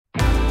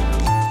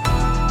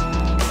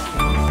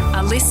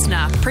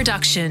listener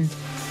production.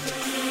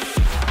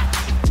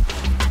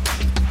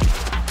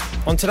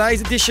 On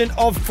today's edition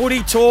of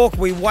Footy Talk,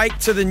 we wake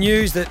to the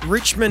news that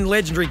Richmond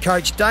legendary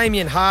coach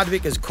Damien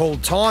Hardwick has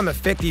called time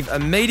effective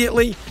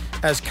immediately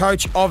as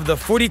coach of the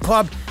footy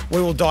club.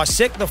 We will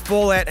dissect the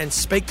fallout and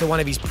speak to one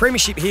of his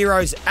premiership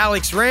heroes,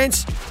 Alex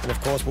Rance. And of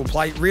course, we'll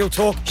play real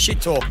talk, shit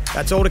talk.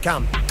 That's all to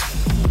come.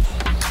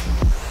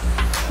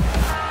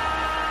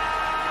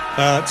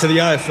 To the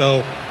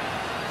AFL,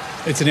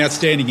 it's an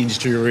outstanding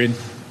industry we're in.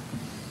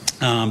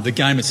 The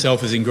game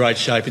itself is in great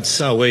shape. It's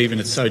so even,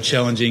 it's so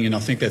challenging, and I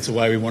think that's the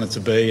way we want it to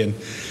be. And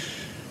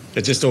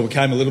it just all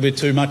became a little bit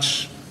too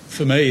much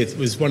for me. It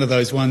was one of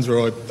those ones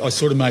where I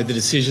sort of made the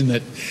decision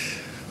that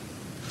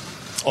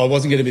I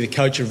wasn't going to be the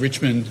coach of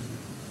Richmond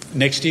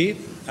next year.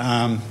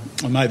 I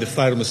made the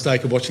fatal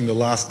mistake of watching The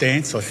Last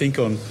Dance, I think,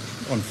 on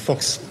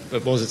Fox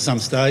it was at some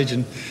stage,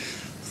 and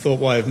thought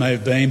why it may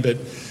have been. But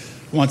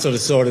once I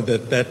decided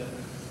that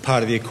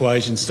part of the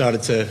equation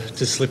started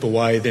to slip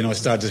away, then I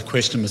started to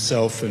question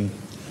myself and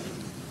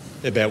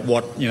about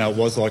what it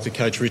was like to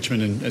coach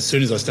Richmond. And as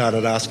soon as I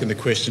started asking the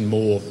question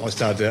more, I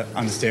started to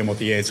understand what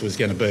the answer was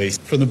going to be.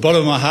 From the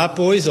bottom of my heart,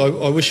 boys,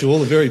 I wish you all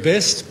the very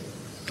best.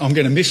 I'm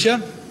going to miss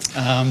you.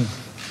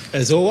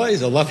 As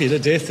always, I love you to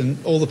death,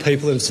 and all the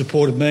people that have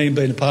supported me and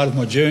been a part of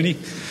my journey.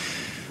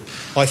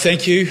 I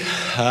thank you.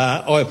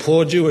 I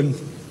applaud you, and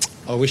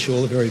I wish you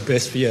all the very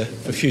best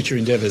for future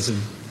endeavours.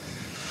 And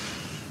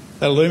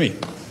that'll do me.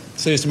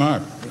 See you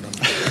tomorrow.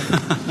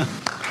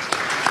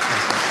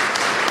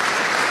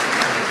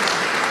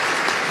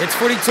 It's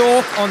Footy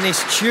Talk on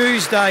this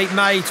Tuesday,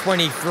 May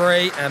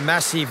 23, a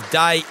massive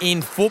day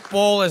in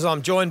football as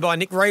I'm joined by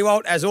Nick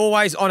Rewalt, as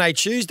always, on a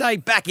Tuesday,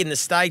 back in the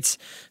States.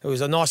 It was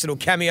a nice little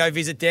cameo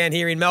visit down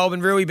here in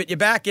Melbourne, Rooey, but you're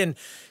back, and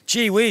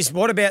gee whiz,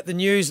 what about the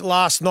news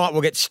last night?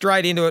 We'll get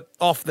straight into it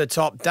off the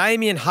top.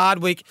 Damien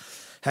Hardwick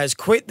has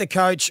quit the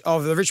coach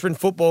of the Richmond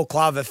Football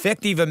Club,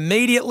 effective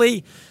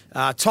immediately.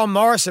 Tom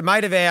Morris, a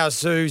mate of ours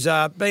who's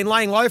been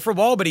laying low for a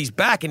while, but he's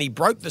back and he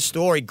broke the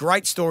story.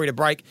 Great story to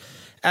break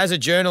as a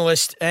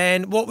journalist.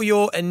 And what were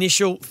your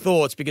initial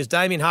thoughts? Because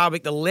Damien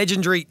Hardwick, the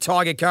legendary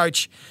Tiger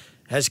coach,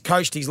 has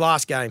coached his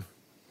last game.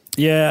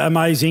 Yeah,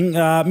 amazing.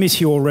 Miss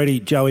you already,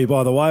 Joey,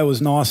 by the way. It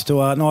was nice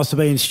to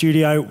be in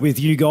studio with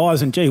you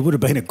guys. And, gee, it would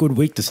have been a good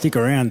week to stick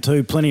around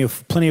too. Plenty of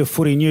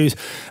footy news.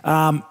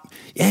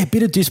 Yeah, a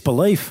bit of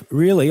disbelief,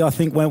 really. I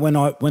think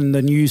when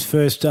the news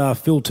first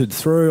filtered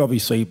through,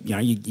 obviously,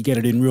 you get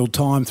it in real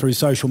time through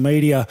social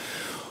media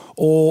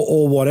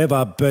or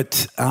whatever,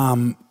 but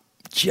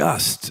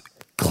just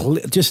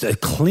a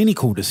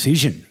clinical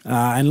decision.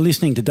 And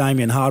listening to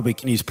Damien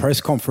Hardwick in his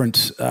press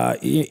conference,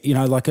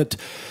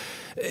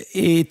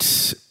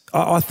 it's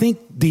I think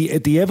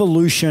the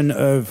evolution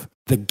of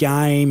the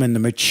game and the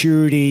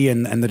maturity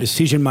and the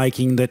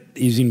decision-making that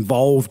is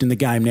involved in the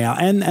game now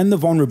and the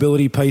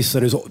vulnerability piece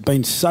that has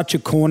been such a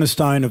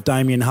cornerstone of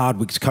Damien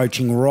Hardwick's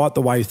coaching right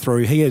the way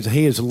through. He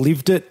has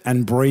lived it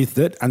and breathed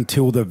it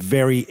until the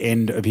very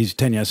end of his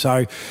tenure.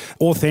 So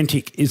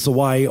authentic is the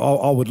way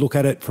I would look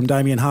at it from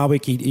Damien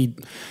Hardwick. He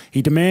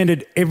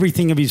demanded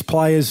everything of his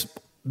players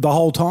the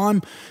whole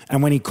time,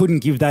 and when he couldn't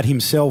give that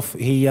himself,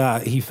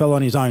 he fell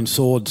on his own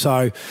sword.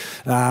 So,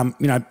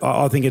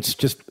 I think it's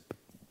just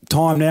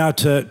time now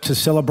to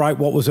celebrate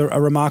what was a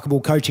remarkable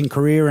coaching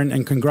career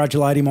and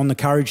congratulate him on the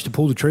courage to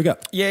pull the trigger.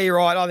 Yeah, you're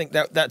right. I think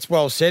that's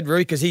well said, Roo,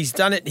 because he's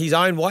done it his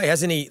own way,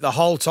 hasn't he, the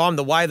whole time?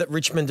 The way that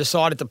Richmond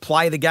decided to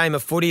play the game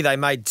of footy. They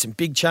made some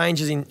big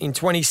changes in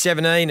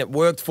 2017. It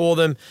worked for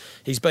them.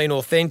 He's been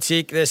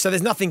authentic. So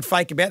there's nothing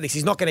fake about this.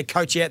 He's not going to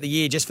coach out the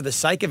year just for the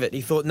sake of it.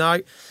 He thought,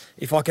 no,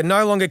 if I can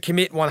no longer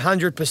commit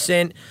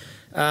 100%,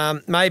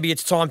 maybe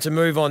it's time to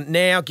move on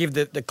now, give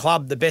the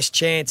club the best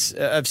chance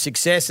of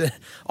success.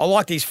 I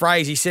liked his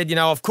phrase. He said,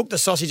 I've cooked the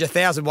sausage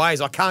 1,000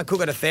 ways. I can't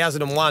cook it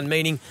 1,001,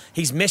 meaning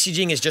his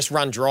messaging has just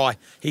run dry.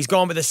 He's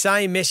gone with the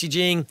same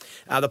messaging.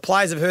 The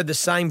players have heard the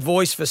same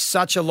voice for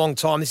such a long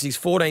time. This is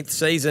his 14th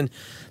season.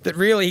 That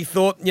really he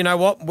thought, you know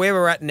what, where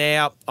we're at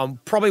now, I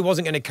probably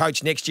wasn't going to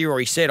coach next year, or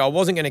he said I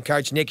wasn't going to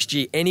coach next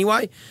year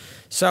anyway.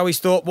 So he's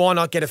thought, why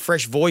not get a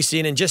fresh voice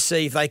in and just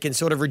see if they can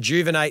sort of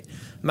rejuvenate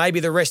maybe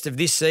the rest of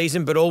this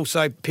season, but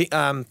also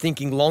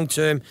thinking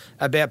long-term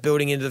about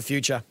building into the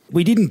future.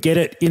 We didn't get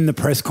it in the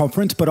press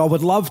conference, but I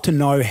would love to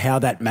know how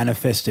that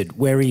manifested,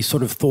 where he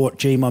sort of thought,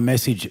 gee, my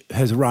message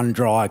has run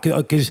dry.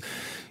 Because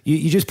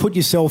you just put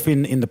yourself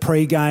in the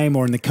pre-game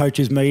or in the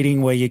coaches'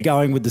 meeting where you're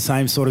going with the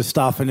same sort of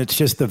stuff and it's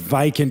just the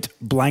vacant,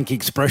 blank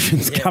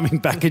expressions coming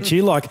back at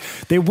you. Like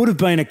there would have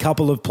been a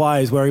couple of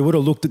players where he would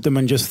have looked at them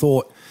and just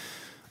thought,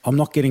 I'm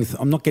not getting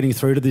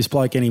through to this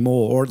bloke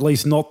anymore, or at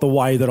least not the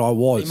way that I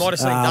was. He might have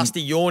seen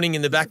Dusty yawning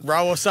in the back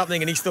row or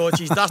something, and he's thought,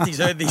 geez, Dusty's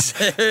heard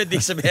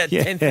this about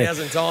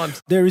 10,000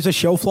 times. There is a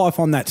shelf life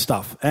on that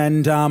stuff,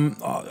 and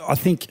I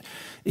think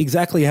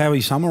exactly how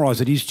he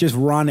summarised it. He's just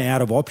run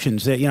out of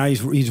options.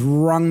 He's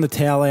wrung the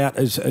towel out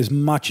as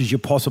much as you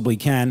possibly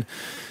can,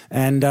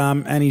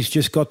 and he's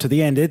just got to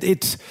the end.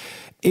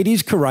 It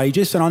is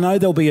courageous, and I know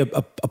there'll be a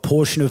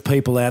portion of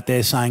people out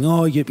there saying,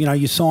 "Oh,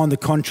 you signed the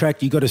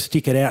contract, you got to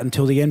stick it out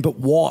until the end." But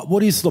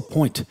what is the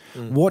point?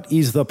 What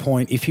is the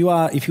point if you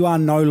are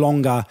no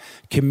longer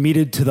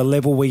committed to the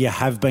level where you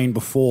have been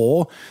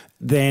before?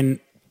 Then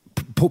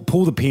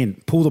pull the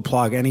pin, pull the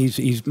plug, and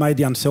he's made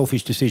the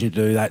unselfish decision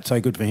to do that. So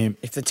good for him.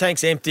 If the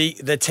tank's empty,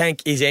 the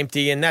tank is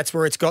empty, and that's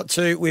where it's got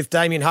to with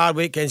Damien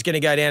Hardwick, and he's going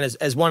to go down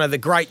as one of the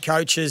great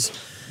coaches.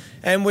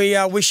 And we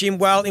wish him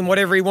well in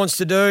whatever he wants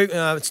to do.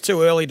 It's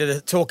too early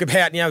to talk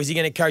about, is he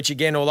going to coach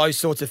again, all those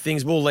sorts of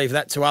things. We'll leave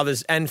that to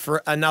others and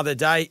for another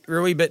day,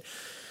 Rooey. But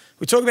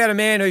we talk about a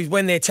man who,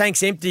 when their tank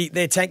is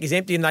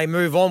empty and they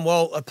move on.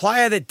 Well, a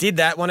player that did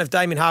that, one of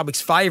Damien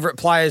Hardwick's favourite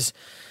players,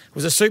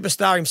 was a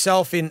superstar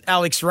himself in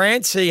Alex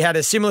Rance. He had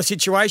a similar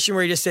situation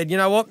where he just said, you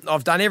know what,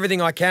 I've done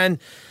everything I can.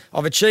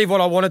 I've achieved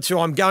what I wanted to.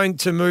 I'm going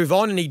to move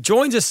on. And he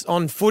joins us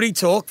on Footy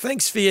Talk.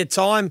 Thanks for your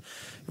time,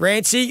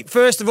 Rancey.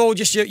 First of all,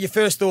 just your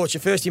first thoughts,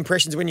 your first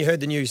impressions when you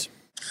heard the news.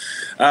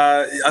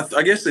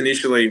 I guess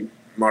initially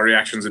my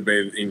reactions would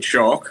be in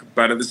shock,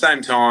 but at the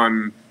same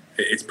time,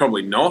 it's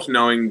probably not,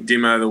 knowing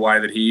Dimma the way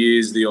that he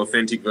is, the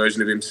authentic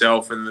version of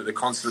himself, and the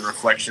constant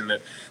reflection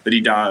that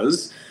he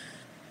does.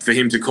 For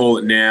him to call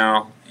it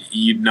now,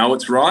 you'd know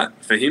it's right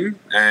for him,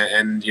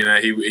 and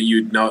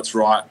you'd know it's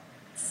right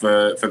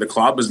for the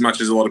club, as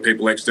much as a lot of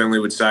people externally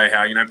would say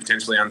how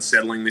potentially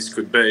unsettling this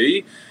could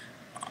be.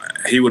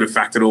 He would have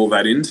factored all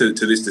that into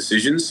this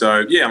decision.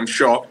 So, yeah, I'm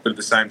shocked, but at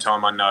the same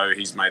time, I know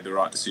he's made the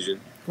right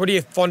decision. What are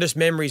your fondest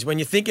memories when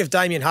you think of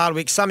Damien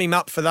Hardwick? Sum him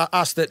up for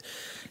us that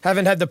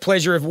haven't had the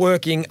pleasure of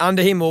working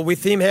under him or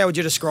with him. How would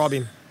you describe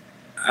him?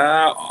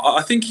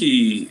 I think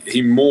he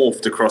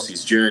morphed across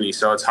his journey,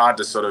 so it's hard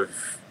to sort of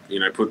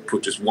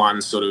put just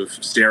one sort of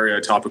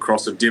stereotype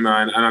across of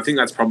Dimma, and I think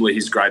that's probably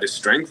his greatest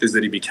strength, is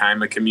that he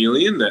became a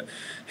chameleon, that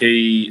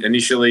he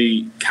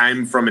initially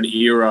came from an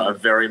era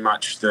of very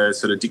much the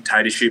sort of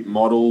dictatorship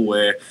model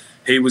where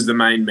he was the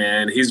main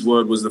man, his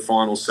word was the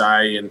final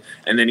say, and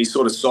then he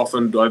sort of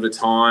softened over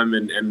time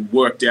and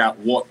worked out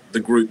what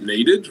the group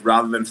needed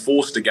rather than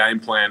forced a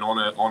game plan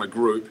on a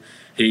group.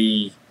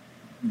 He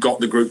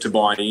got the group to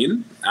buy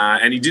in,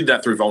 and he did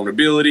that through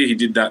vulnerability. He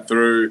did that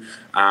through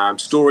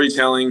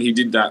storytelling. He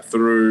did that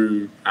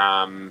through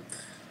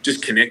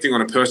just connecting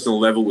on a personal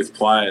level with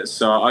players.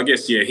 So I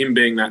guess, him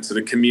being that sort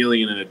of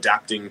chameleon and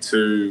adapting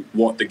to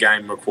what the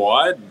game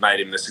required made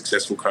him the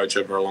successful coach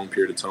over a long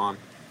period of time.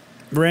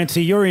 Rance,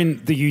 you're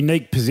in the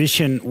unique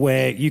position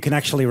where you can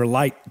actually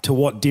relate to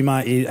what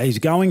Dimma is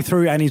going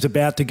through and is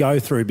about to go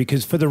through,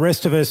 because for the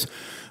rest of us,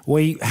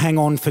 we hang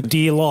on for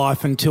dear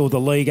life until the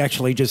league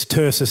actually just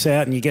terse us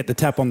out and you get the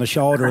tap on the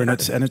shoulder and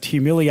it's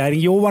humiliating.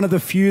 You're one of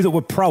the few that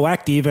were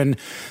proactive, and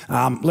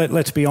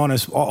let's be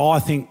honest, I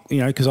think,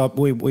 because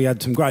we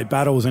had some great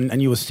battles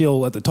and you were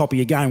still at the top of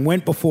your game,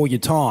 went before your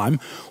time.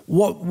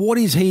 What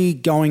is he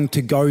going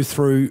to go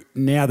through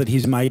now that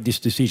he's made this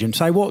decision?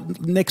 Say, what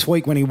next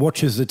week when he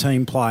watches the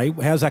team play,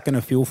 how's that going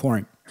to feel for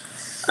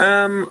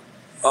him?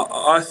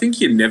 I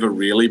think you're never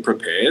really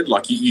prepared.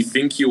 Like, you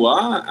think you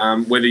are,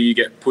 whether you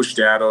get pushed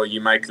out or you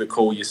make the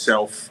call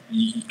yourself.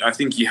 I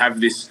think you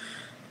have this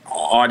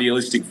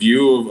idealistic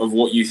view of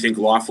what you think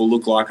life will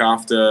look like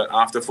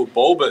after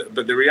football. But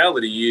the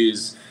reality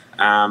is,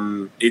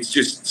 it's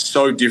just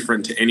so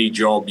different to any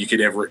job you could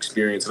ever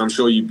experience. And I'm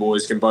sure you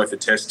boys can both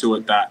attest to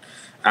it that,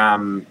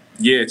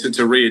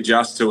 to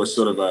readjust to a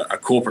sort of a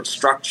corporate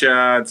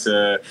structure,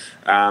 to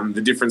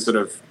the different sort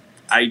of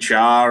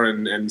HR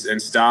and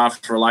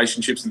staff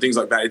relationships and things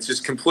like that. It's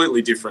just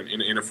completely different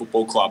in a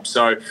football club.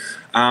 So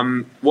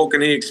what can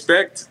he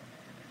expect?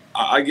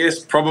 I guess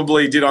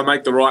probably, did I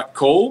make the right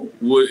call?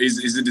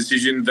 Is a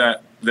decision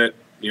that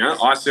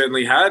I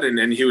certainly had,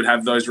 and he would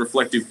have those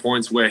reflective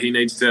points where he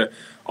needs to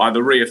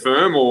either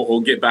reaffirm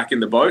or get back in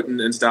the boat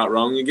and start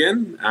rowing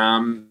again.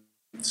 I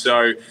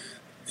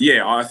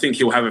think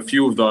he'll have a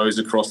few of those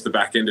across the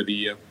back end of the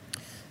year.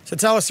 So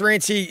tell us,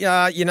 Rancey,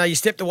 you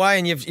stepped away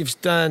and you've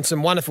done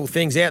some wonderful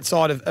things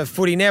outside of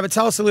footy now, but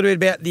tell us a little bit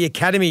about the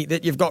academy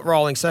that you've got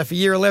rolling. So for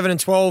year 11 and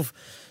 12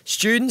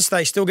 students,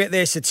 they still get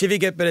their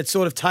certificate, but it's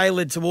sort of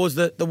tailored towards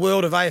the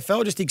world of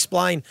AFL. Just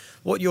explain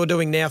what you're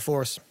doing now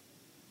for us.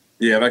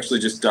 Yeah, I've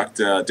actually just ducked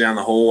down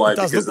the hallway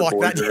because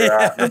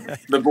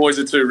the boys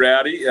are too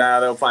rowdy. They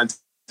were playing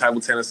table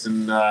tennis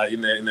in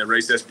their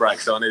recess break,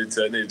 so I needed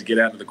to get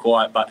out into the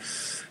quiet. But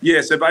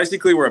yeah, so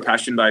basically we're a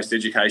passion-based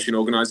education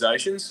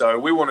organisation. So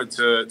we wanted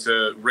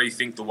to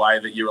rethink the way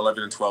that year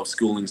 11 and 12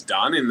 schooling's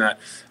done, in that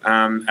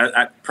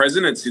at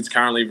present it's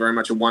currently very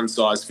much a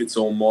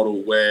one-size-fits-all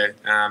model where,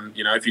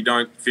 if you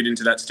don't fit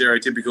into that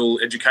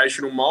stereotypical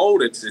educational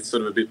mould, it's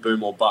sort of a bit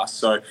boom or bust.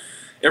 So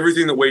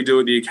everything that we do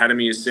at the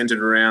academy is centred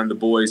around the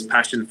boys'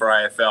 passion for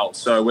AFL.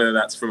 So whether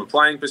that's from a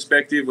playing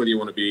perspective, whether you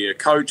want to be a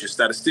coach, a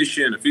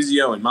statistician, a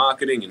physio, in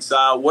marketing, in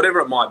sales, whatever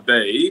it might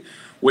be,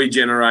 we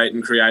generate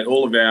and create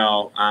all of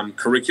our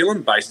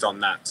curriculum based on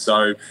that.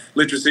 So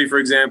literacy, for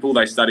example,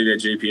 they study their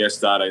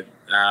GPS data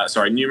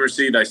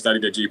numeracy. They study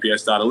their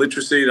GPS data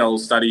literacy. They'll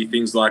study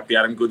things like the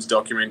Adam Goods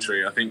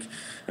documentary. I think,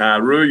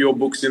 Roo, your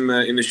book's in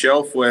the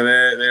shelf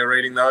where they're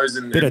reading those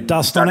and bit of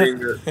dust on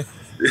it.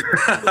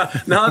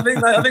 No, I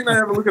think they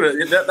have a look at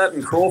it. That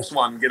and Croft's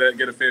one get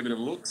a fair bit of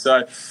a look.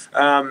 So,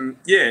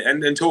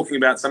 and talking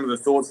about some of the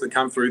thoughts that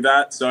come through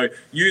that. So,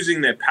 using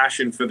their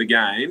passion for the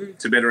game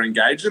to better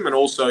engage them, and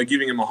also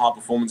giving them a high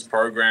performance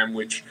program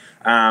which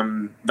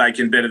they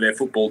can better their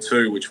football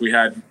too. Which we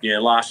had,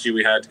 last year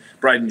we had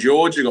Braden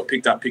George, who got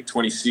picked up pick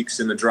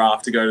 26 in the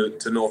draft to go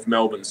to North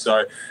Melbourne.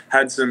 So,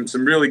 had some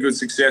really good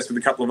success with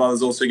a couple of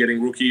others also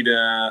getting rookied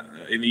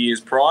in the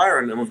years prior,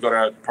 and we've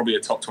got probably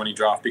a top 20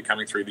 draft pick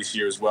coming through this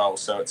year as well.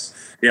 So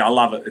I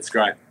love it. It's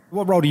great.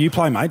 What role do you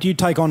play, mate? Do you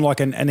take on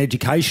like an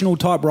educational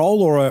type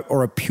role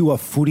or a pure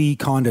footy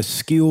kind of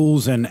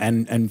skills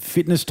and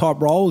fitness type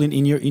role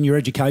in your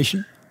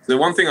education? The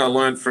one thing I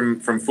learned from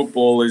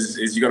football is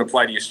you got to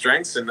play to your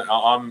strengths, and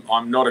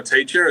I'm not a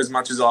teacher as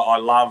much as I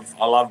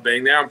love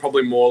being there. I'm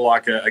probably more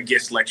like a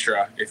guest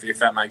lecturer, if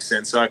that makes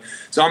sense. So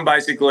I'm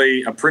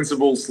basically a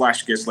principal /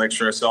 guest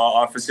lecturer. So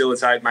I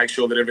facilitate, make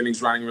sure that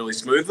everything's running really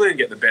smoothly, and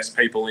get the best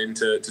people in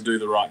to do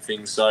the right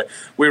things. So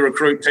we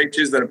recruit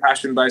teachers that are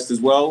passion based as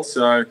well.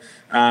 So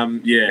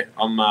I'm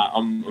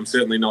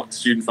certainly not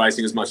student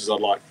facing as much as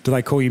I'd like. Do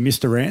they call you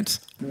Mr.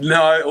 Rance?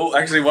 No, well,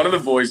 actually, one of the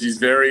boys, he's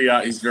very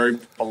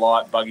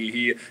polite, Buggy.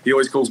 He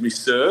always calls me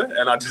sir,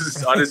 and I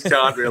just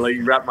can't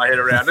really wrap my head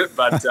around it.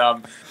 But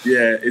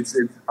it's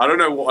I don't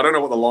know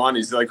what the line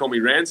is. Do they call me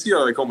Rancey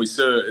or do they call me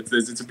sir?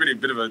 It's a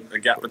bit of a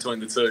gap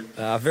between the two.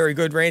 Very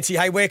good, Rancey.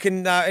 Hey, where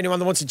can anyone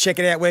that wants to check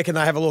it out? Where can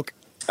they have a look?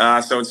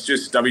 So it's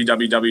just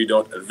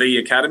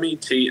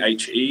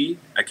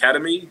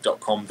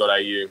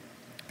www.theacademy.com.au.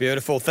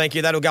 Beautiful. Thank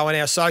you. That'll go on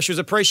our socials.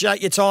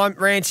 Appreciate your time,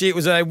 Rance. It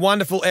was a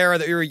wonderful era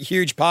that you're a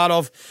huge part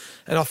of.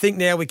 And I think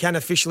now we can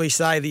officially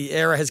say the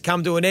era has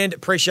come to an end.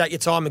 Appreciate your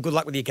time and good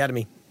luck with the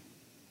Academy.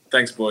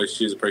 Thanks, boys.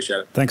 Cheers.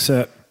 Appreciate it. Thanks,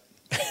 sir.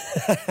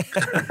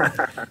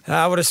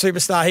 What a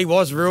superstar he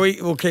was,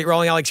 Rooey. We'll keep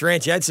rolling Alex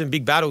Rance. You had some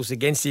big battles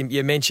against him.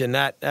 You mentioned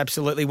that.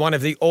 Absolutely one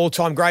of the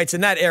all-time greats in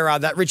that era,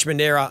 that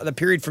Richmond era, the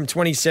period from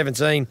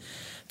 2017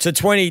 to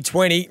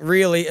 2020,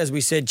 really, as we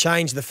said,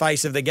 changed the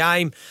face of the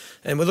game.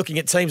 And we're looking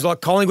at teams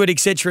like Collingwood,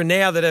 etc.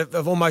 now that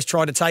have almost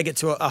tried to take it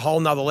to a whole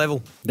nother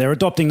level. They're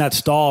adopting that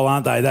style,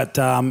 aren't they? That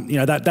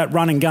that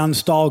run and gun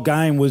style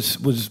game was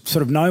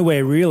sort of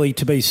nowhere really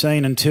to be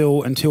seen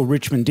until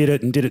Richmond did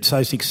it and did it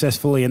so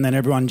successfully, and then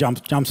everyone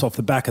jumps off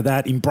the back of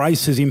that.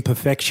 Embrace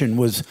imperfection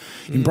was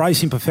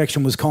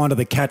kind of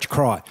the catch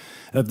cry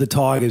of the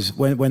Tigers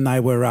when they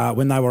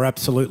were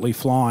absolutely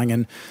flying,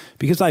 and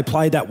because they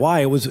played that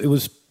way, it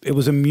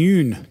was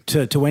immune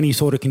to any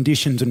sort of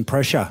conditions and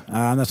pressure,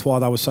 and that's why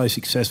they were so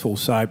successful.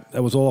 So it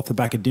was all off the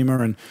back of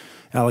Dimma, and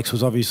Alex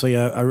was obviously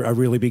a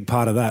really big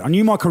part of that. I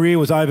knew my career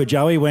was over,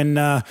 Joey, when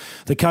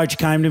the coach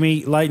came to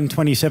me late in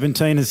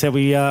 2017 and said,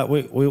 "We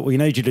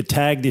need you to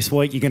tag this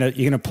week. You're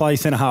gonna play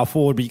centre half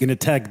forward, but you're gonna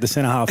tag the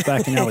centre half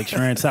back in Alex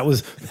Rance." That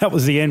was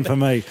the end for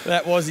me.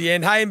 That was the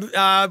end. Hey,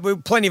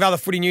 plenty of other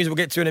footy news we'll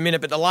get to in a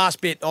minute, but the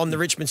last bit on the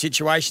Richmond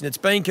situation, it's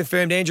been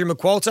confirmed Andrew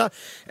McQualter,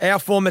 our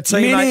former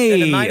teammate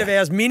and a mate of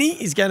ours, Minnie,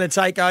 is going to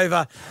take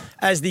over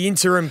as the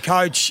interim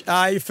coach.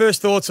 Your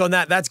first thoughts on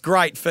that? That's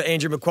great for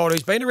Andrew McQualter,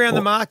 who's been around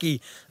the mark.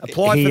 He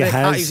applied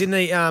he's in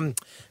the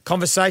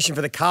conversation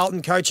for the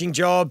Carlton coaching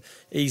job.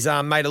 He's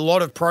made a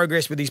lot of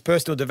progress with his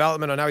personal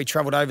development. I know he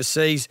travelled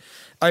overseas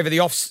over the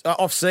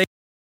off-season.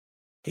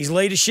 His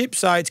leadership,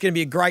 so it's going to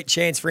be a great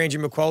chance for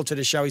Andrew McQualter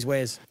to show his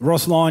wares.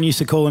 Ross Lyon used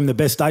to call him the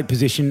best eight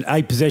possession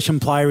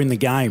player in the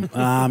game.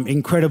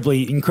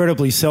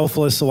 Incredibly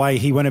selfless the way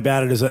he went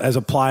about it as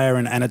a player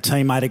and a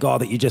teammate, a guy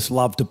that you just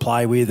love to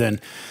play with, and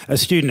a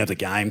student of the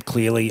game.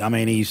 Clearly, I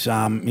mean he's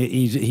done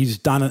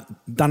it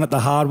the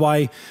hard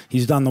way.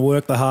 He's done the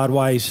work the hard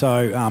way.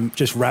 So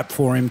just rap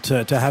for him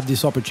to have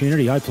this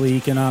opportunity. Hopefully he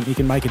can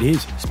make it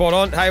his. Spot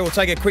on. Hey, we'll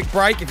take a quick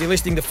break. If you're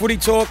listening to Footy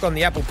Talk on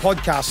the Apple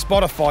Podcast,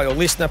 Spotify, or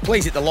Listener,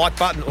 please hit the like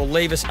button or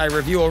leave us a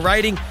review or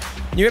rating.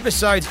 New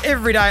episodes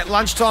every day at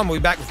lunchtime. We'll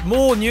be back with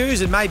more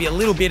news and maybe a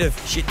little bit of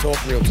shit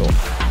talk, real talk.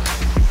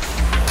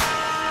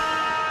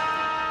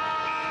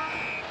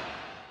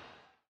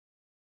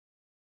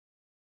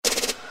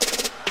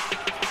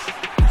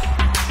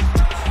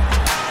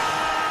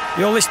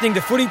 You're listening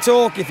to Footy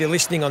Talk. If you're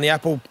listening on the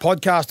Apple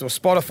Podcast or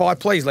Spotify,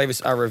 please leave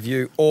us a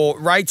review or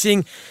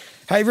rating.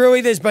 Hey,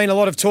 Rooey, there's been a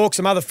lot of talk,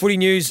 some other footy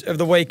news of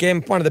the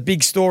weekend. One of the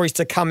big stories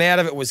to come out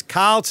of it was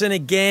Carlton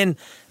again,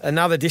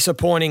 another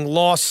disappointing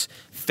loss.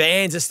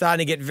 Fans are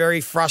starting to get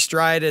very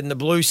frustrated, and the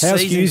Blues How's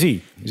season...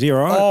 Hughesy? Is he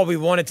all right? Oh, we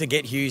wanted to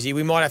get Hughesy.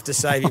 We might have to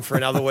save him for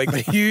another week,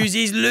 but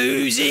Hughesy's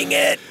losing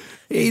it.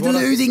 He's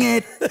losing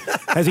it.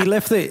 Has he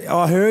left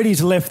I heard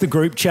he's left the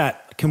group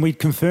chat. Can we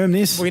confirm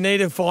this? We need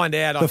to find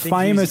out. The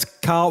famous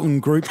Carlton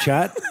group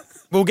chat.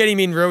 We'll get him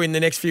in, Roo, in the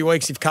next few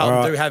weeks if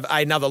Carlton do have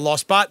another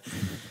loss. But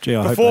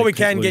before we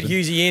can get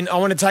Hughesy in, I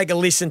want to take a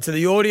listen to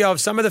the audio of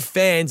some of the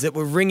fans that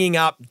were ringing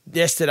up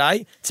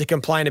yesterday to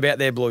complain about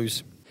their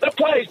Blues. The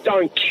players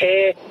don't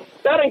care.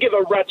 They don't give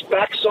a rat's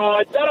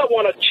backside. They don't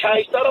want to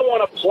chase. They don't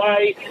want to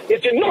play.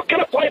 If you're not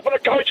going to play for the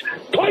coach,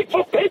 play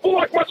for people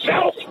like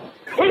myself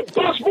who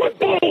bust my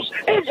balls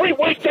every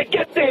week to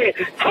get there.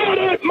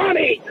 Hard-earned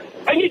money.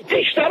 And you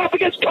dish that up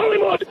against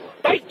Collingwood.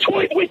 They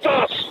toyed with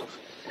us.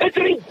 It's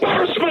an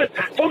embarrassment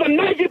for the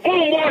navy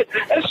blue and white,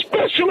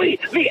 especially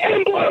the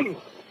emblem.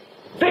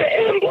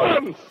 The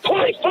emblem.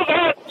 Play for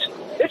that.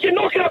 If you're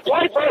not going to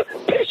play for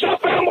it, piss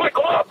off out of my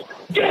club.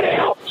 Get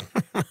out.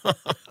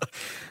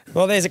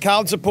 Well, there's a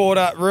Carlton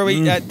supporter,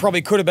 Rooey. That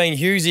probably could have been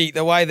Hughesy,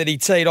 the way that he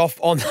teed off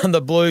on the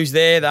Blues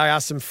there. They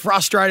are some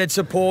frustrated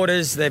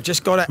supporters. They've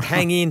just got to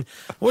hang in.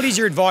 What is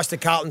your advice to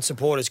Carlton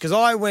supporters? Because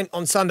I went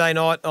on Sunday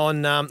night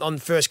on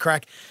first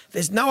crack.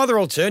 There's no other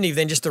alternative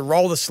than just to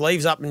roll the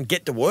sleeves up and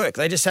get to work.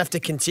 They just have to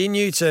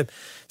continue to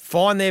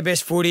find their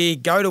best footy,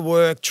 go to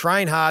work,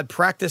 train hard,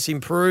 practice,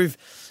 improve,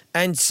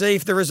 and see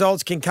if the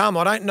results can come.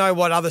 I don't know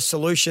what other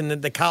solution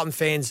that the Carlton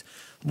fans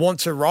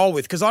want to roll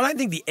with, because I don't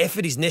think the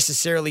effort is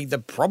necessarily the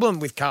problem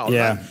with Carlton.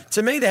 Yeah.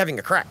 To me, they're having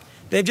a crack.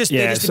 They're just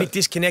a bit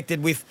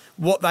disconnected with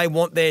what they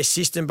want their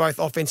system, both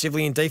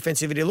offensively and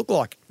defensively, to look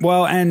like.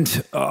 Well,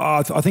 and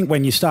I think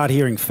when you start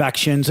hearing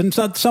factions, and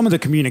some of the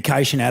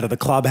communication out of the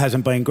club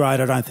hasn't been great.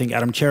 I don't think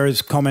Adam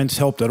Chera's comments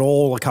helped at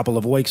all a couple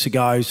of weeks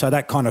ago. So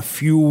that kind of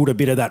fueled a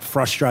bit of that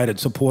frustrated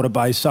supporter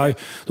base. So,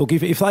 look,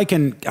 if they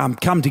can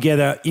come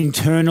together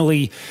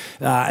internally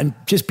and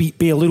just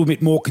be a little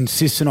bit more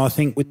consistent, I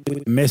think, with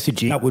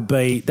messaging,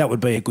 that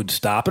would be a good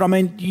start. But, I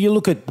mean, you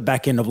look at the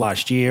back end of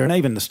last year and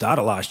even the start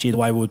of last year, the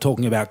way we were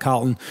talking about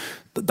Carlton,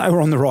 they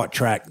were on the right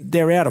track.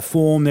 They're out of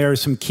form. There are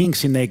some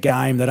kinks in their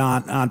game that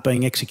aren't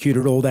being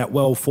executed all that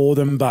well for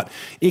them, but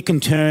it can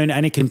turn,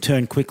 and it can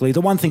turn quickly.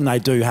 The one thing they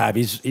do have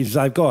is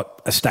they've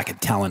got a stack of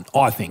talent,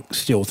 I think,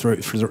 still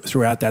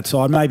throughout that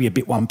side. Maybe a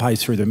bit one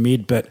pace through the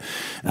mid, but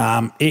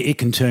it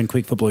can turn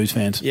quick for Blues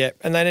fans. Yeah,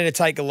 and they need to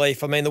take a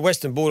leaf. I mean, the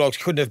Western Bulldogs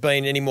couldn't have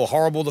been any more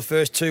horrible the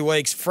first 2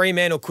 weeks.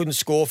 Fremantle couldn't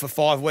score for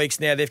 5 weeks.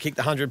 Now they've kicked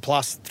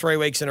 100-plus 3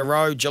 weeks in a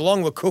row.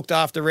 Geelong were cooked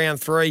after round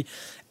 3.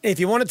 If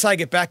you want to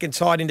take it back and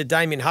tie it into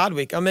Damien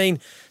Hardwick, I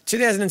mean,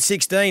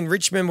 2016,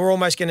 Richmond were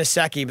almost going to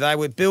sack him. They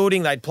were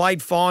building. They'd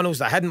played finals.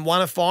 They hadn't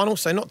won a final,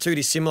 so not too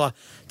dissimilar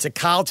to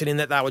Carlton in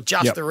that they were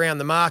just around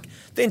the mark.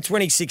 Then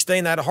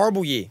 2016, they had a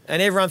horrible year,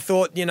 and everyone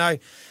thought,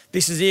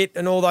 this is it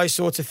and all those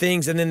sorts of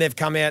things, and then they've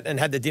come out and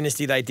had the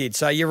dynasty they did.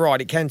 So you're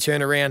right, it can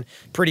turn around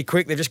pretty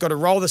quick. They've just got to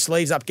roll the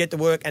sleeves up, get to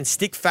work, and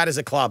stick fat as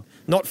a club,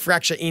 not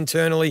fracture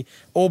internally,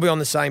 all be on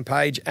the same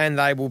page, and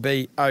they will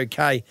be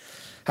okay.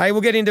 Hey,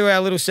 we'll get into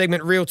our little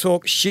segment, Real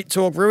Talk, Shit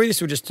Talk. Rooey,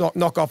 this will just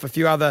knock off a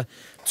few other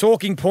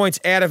talking points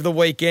out of the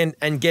weekend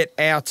and get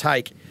our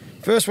take.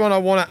 First one I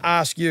want to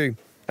ask you,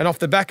 and off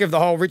the back of the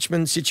whole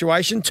Richmond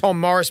situation, Tom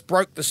Morris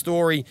broke the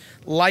story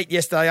late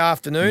yesterday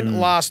afternoon.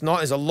 Last night,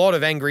 there's a lot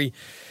of angry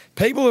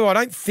people who I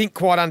don't think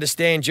quite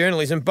understand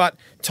journalism, but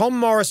Tom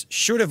Morris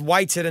should have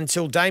waited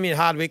until Damien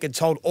Hardwick had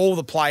told all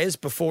the players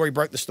before he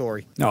broke the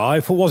story. No,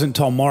 if it wasn't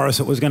Tom Morris,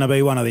 it was going to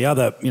be one of the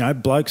other,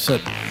 blokes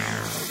that,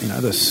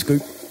 the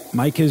scoop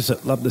makers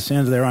that love the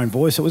sounds of their own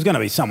voice. It was going to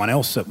be someone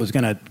else that was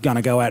going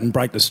to go out and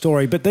break the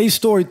story. But these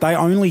stories, they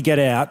only get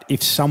out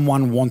if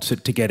someone wants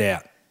it to get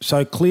out.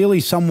 So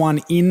clearly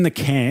someone in the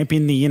camp,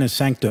 in the inner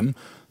sanctum,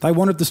 they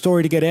wanted the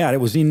story to get out.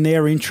 It was in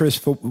their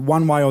interest for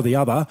one way or the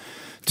other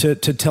to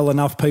tell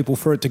enough people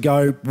for it to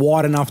go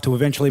wide enough to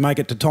eventually make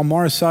it to Tom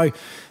Morris. So,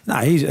 no,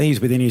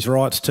 he's within his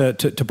rights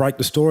to break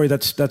the story.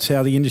 That's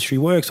how the industry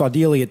works.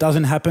 Ideally, it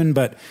doesn't happen,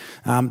 but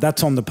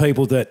that's on the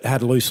people that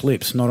had loose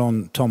lips, not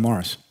on Tom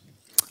Morris.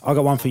 I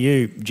got one for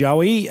you,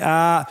 Joey.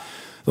 The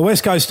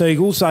West Coast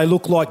Eagles, they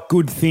look like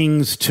good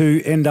things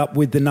to end up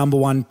with the number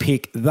 1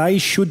 pick. They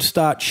should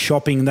start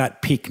shopping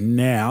that pick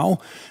now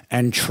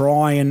and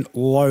try and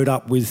load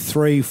up with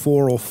 3,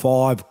 4 or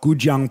 5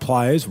 good young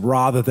players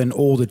rather than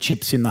all the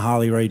chips in the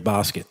Harley Reid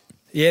basket.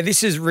 Yeah,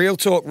 this is real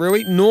talk,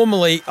 Rooey.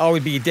 Normally, I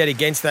would be dead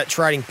against that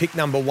trading pick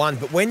number 1,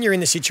 but when you're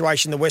in the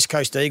situation the West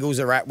Coast Eagles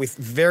are at with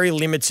very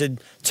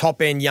limited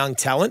top-end young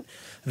talent,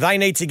 they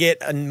need to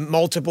get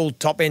multiple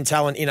top-end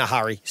talent in a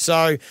hurry.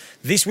 So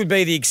this would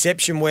be the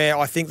exception where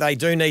I think they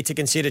do need to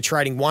consider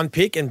trading 1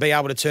 pick and be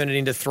able to turn it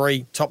into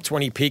 3 top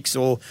 20 picks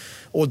or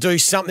do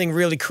something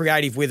really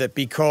creative with it,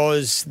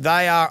 because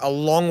they are a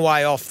long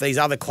way off these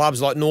other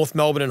clubs like North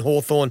Melbourne and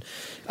Hawthorn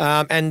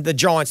and the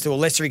Giants to a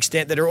lesser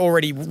extent that are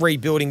already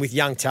rebuilding with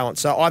young talent.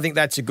 So I think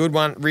that's a good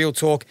one. Real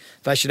talk.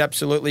 They should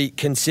absolutely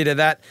consider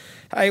that.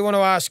 Hey, I want to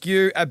ask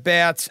you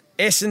about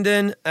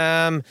Essendon.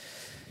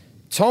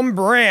 Tom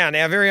Brown,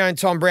 our very own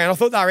Tom Brown. I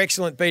thought they were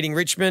excellent beating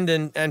Richmond,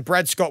 and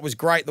Brad Scott was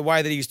great the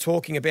way that he was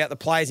talking about the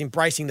players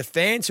embracing the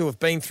fans who have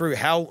been through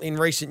hell in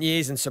recent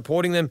years and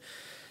supporting them.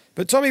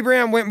 But Tommy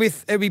Brown went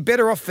with it would be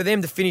better off for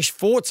them to finish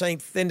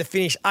 14th than to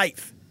finish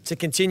 8th to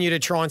continue to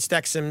try and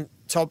stack some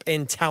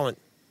top-end talent.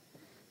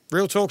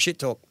 Real talk, shit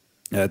talk.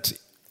 It's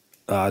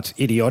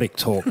idiotic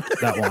talk,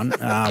 that one.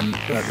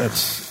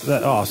 It's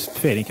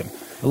fair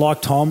dinkum.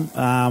 like Tom,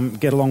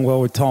 get along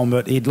well with Tom,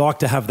 but he'd like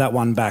to have that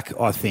one back,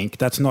 I think.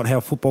 That's not how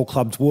football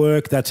clubs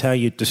work. That's how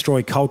you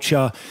destroy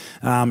culture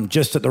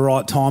just at the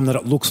right time that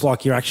it looks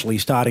like you're actually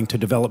starting to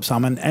develop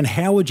some. And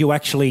how would you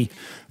actually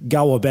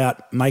go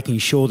about making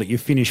sure that you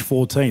finish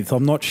 14th?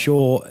 I'm not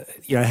sure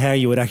how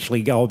you would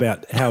actually go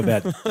about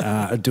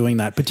doing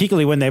that,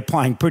 particularly when they're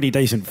playing pretty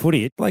decent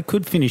footy. They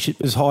could finish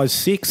it as high as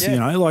 6,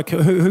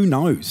 who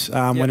knows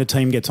when a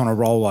team gets on a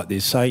roll like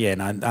this. So,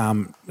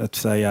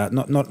 that's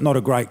not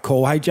a great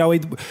call. Hey,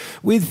 Joey,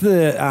 with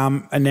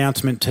the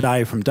announcement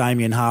today from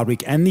Damien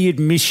Hardwick and the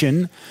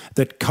admission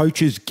that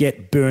coaches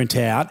get burnt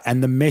out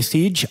and the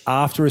message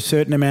after a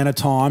certain amount of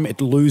time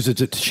it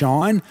loses its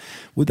shine,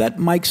 would that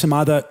make some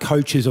other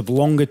coaches of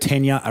longer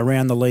tenure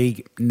around the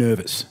league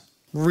nervous?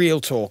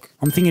 Real talk.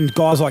 I'm thinking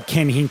guys like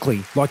Ken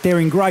Hinkley. Like, they're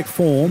in great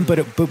form,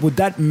 but would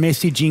that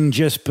messaging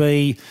just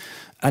be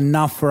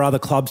enough for other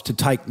clubs to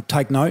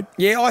take note?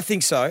 Yeah, I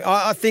think so.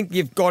 I think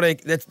you've got to.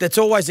 That's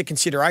always a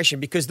consideration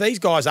because these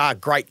guys are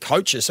great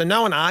coaches, so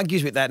no one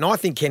argues with that. And I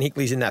think Ken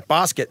Hinkley's in that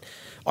basket.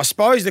 I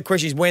suppose the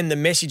question is when the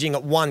messaging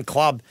at one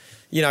club,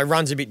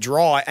 runs a bit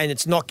dry and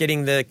it's not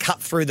getting the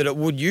cut through that it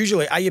would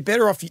usually. Are you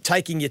better off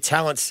taking your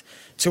talents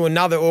to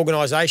another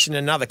organisation,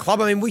 another club?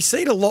 I mean, we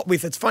see it a lot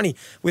with, it's funny,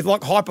 with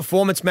like high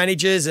performance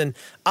managers and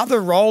other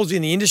roles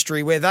in the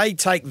industry where they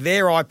take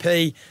their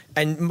IP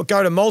and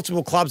go to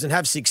multiple clubs and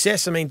have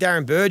success. I mean,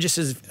 Darren Burgess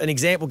is an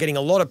example, getting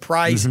a lot of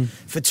praise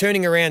for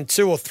turning around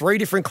 2 or 3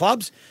 different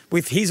clubs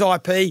with his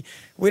IP.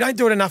 We don't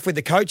do it enough with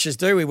the coaches,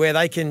 do we? Where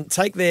they can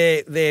take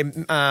their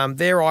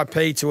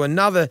IP to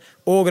another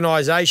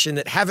organisation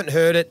that haven't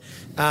heard it,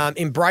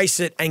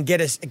 embrace it, and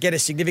get a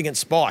significant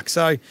spike.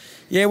 So,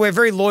 yeah, we're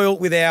very loyal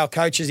with our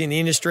coaches in the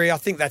industry. I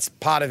think that's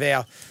part of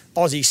our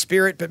Aussie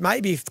spirit. But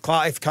maybe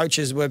if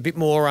coaches were a bit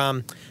more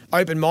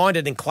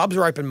open-minded and clubs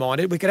were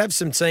open-minded, we could have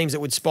some teams that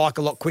would spike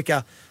a lot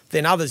quicker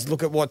than others.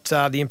 Look at what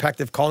the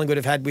impact of Collingwood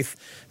have had with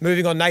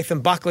moving on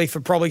Nathan Buckley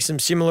for probably some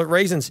similar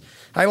reasons.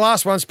 Hey,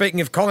 last one,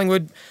 speaking of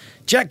Collingwood,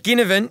 Jack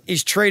Ginnivan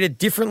is treated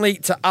differently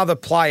to other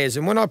players.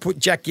 And when I put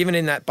Jack Ginnivan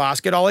in that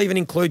basket, I'll even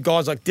include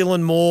guys like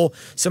Dylan Moore,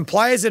 some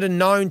players that are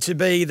known to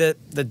be the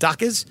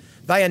duckers.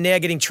 They are now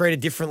getting treated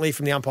differently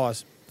from the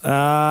umpires.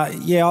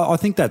 I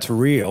think that's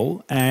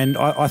real. And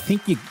I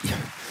think you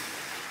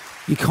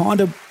kind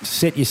of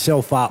set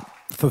yourself up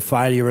for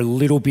failure a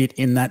little bit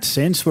in that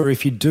sense, where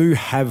if you do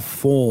have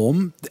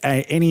form,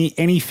 any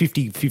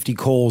 50-50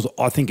 calls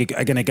I think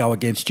are going to go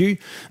against you,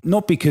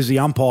 not because the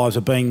umpires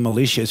are being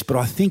malicious, but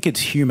I think it's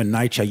human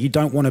nature. You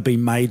don't want to be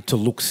made to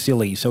look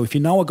silly. So if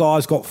you know a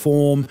guy's got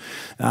form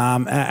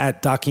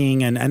at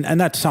ducking, and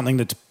that's something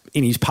that's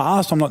in his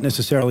past, I'm not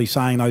necessarily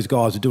saying those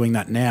guys are doing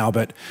that now,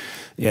 but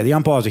yeah, the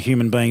umpires are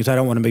human beings. They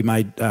don't want to be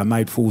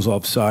made fools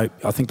of. So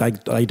I think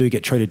they do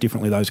get treated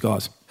differently, those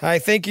guys. Hey,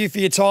 thank you for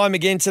your time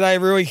again today,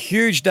 Rooey.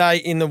 Huge day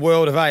in the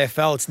world of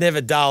AFL. It's never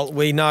dull.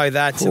 We know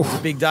that. It was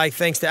a big day.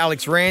 Thanks to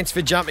Alex Rance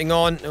for jumping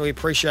on. We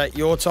appreciate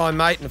your time,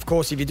 mate. And, of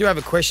course, if you do have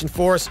a question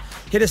for us,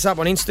 hit us up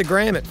on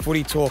Instagram at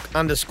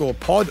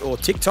footytalk_pod or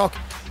TikTok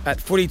at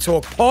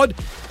footytalkpod.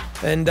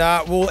 And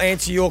we'll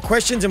answer your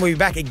questions. And we'll be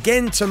back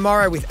again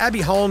tomorrow with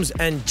Abby Holmes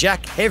and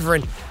Jack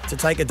Heverin to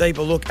take a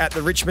deeper look at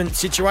the Richmond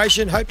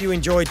situation. Hope you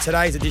enjoyed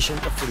today's edition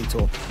of Footy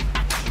Talk.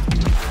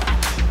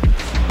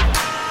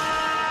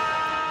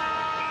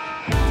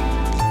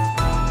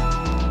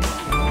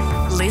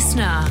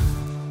 Listener.